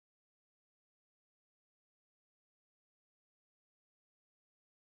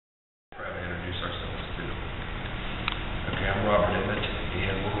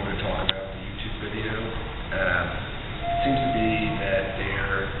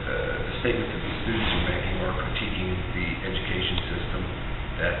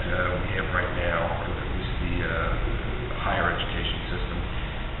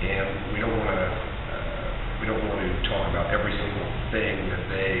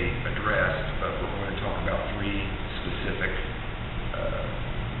addressed, but we're going to talk about three specific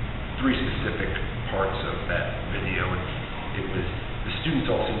parts of that video. And it was, the students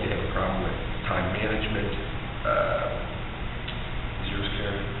all seem to have a problem with time management. Is yours,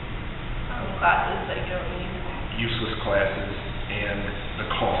 Kerri? Classes that you don't need. Useless classes and the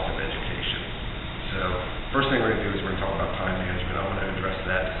cost of education. So first thing we're going to do is we're going to talk about time management. I want to address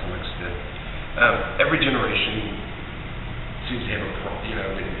that to some extent. Every generation seems to have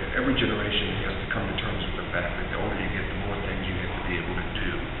every generation has to come to terms with the fact that the older you get, the more things you have to be able to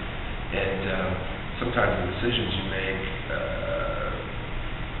do. And sometimes the decisions you make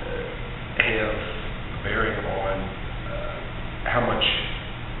have a bearing on how much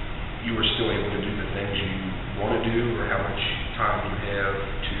you are still able to do the things you want to do, or how much time you have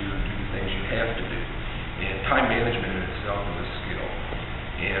to do the things you have to do. And time management in itself is a skill.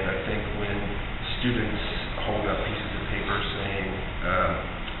 And I think when students hold up pieces of paper saying,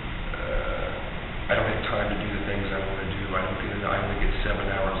 I don't have time to do the things I want to do, I only get 7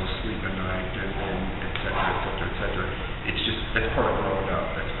 hours of sleep a night, and then et cetera, et cetera, et cetera. It's just, that's part of growing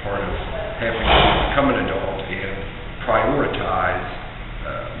up. That's part of having to become an adult and prioritize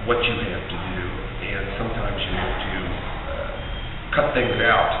what you have to do. And sometimes you have to cut things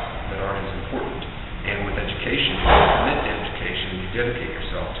out that aren't as important. And with education, you commit to education, you dedicate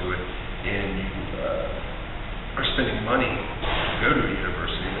yourself to it, and you are spending money to go to a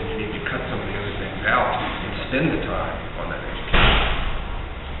university, then you need to cut some of the other things out and spend the time on that education.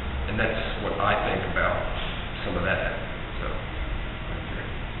 And that's what I think about some of that. So,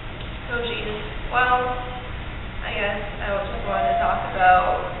 oh geez. Well, I guess I just wanted to talk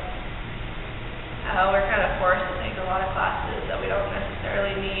about how we're kind of forced to take a lot of classes that we don't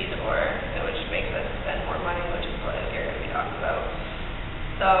necessarily need, or which makes us spend more money, which is what you're going to be talking about.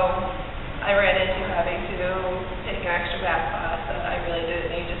 So I ran into having to take an extra math class that I really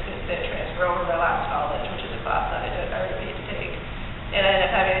didn't need just because it didn't transfer over to my last college, which is a class that I already paid to take. And I ended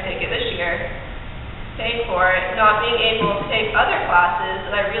up having to take it this year, paying for it, not being able to take other classes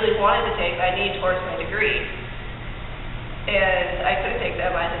that I really wanted to take that I need towards my degree. And I couldn't take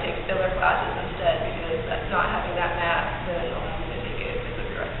them, I had to take filler classes instead, because that's not having that math, then I'll have to take it if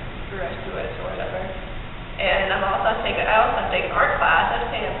it's progress to it or whatever. And I also have to take an art class. I have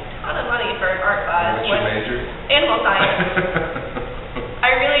to pay a ton of money for an art class. What's your major? Animal science.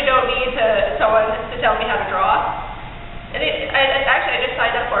 I really don't need someone to tell me how to draw. And I just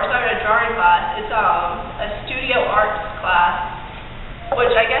signed up for it. So I started a drawing class. It's a studio arts class,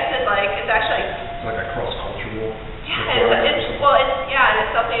 which I guess is it's actually it's like a cross-cultural. Yeah, and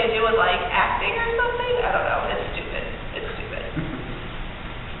it's something to do with acting or something. I don't know. It's stupid.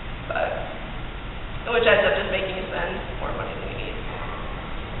 But which ends up just making you spend more money than you need.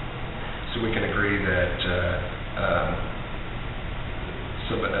 So we can agree that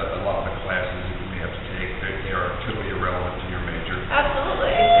a lot of the classes that you may have to take, they are totally irrelevant to your major.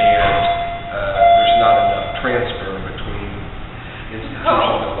 Absolutely. And there's not enough transfer between institutions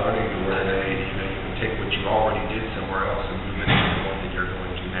of learning to where you can take what you already did somewhere else and move it to the one that you're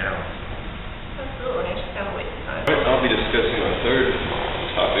going to now. Absolutely. It's just kind of a waste of time. I'll be discussing our third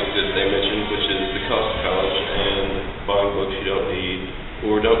topic that they mentioned, which is the cost of college and buying books you don't need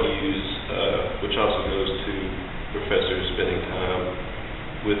or don't use, which also goes to professors spending time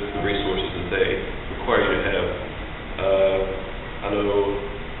with the resources that they require you to have. I know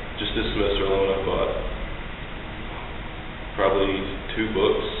just this semester alone I've bought probably 2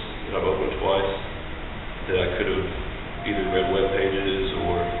 books that I've opened twice that I could have either read web pages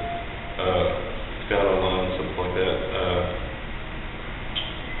or found online, something like that.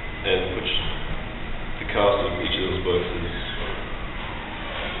 And which the cost of each of those books is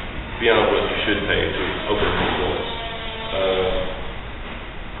beyond what you should pay to open them once.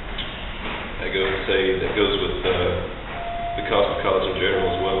 That goes with the cost of college in general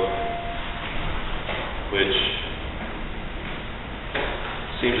as well, which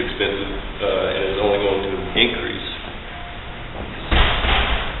seems expensive and is only going to increase.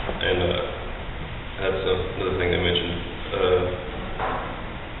 And that's another thing they mentioned.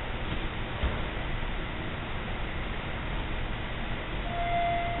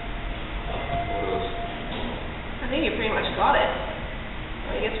 I think you pretty much got it.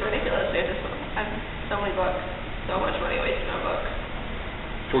 It's ridiculous. I have so many books, so much money wasted on books.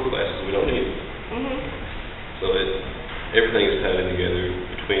 For classes we don't need. So everything is tied in together,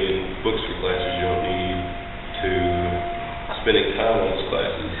 between books for classes you don't need, to spending time on those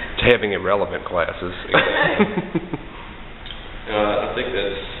classes. To having irrelevant classes. I think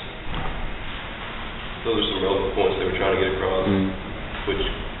those are some relevant points they were trying to get across, which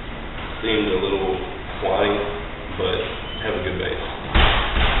seemed a little whiny, but have a good base.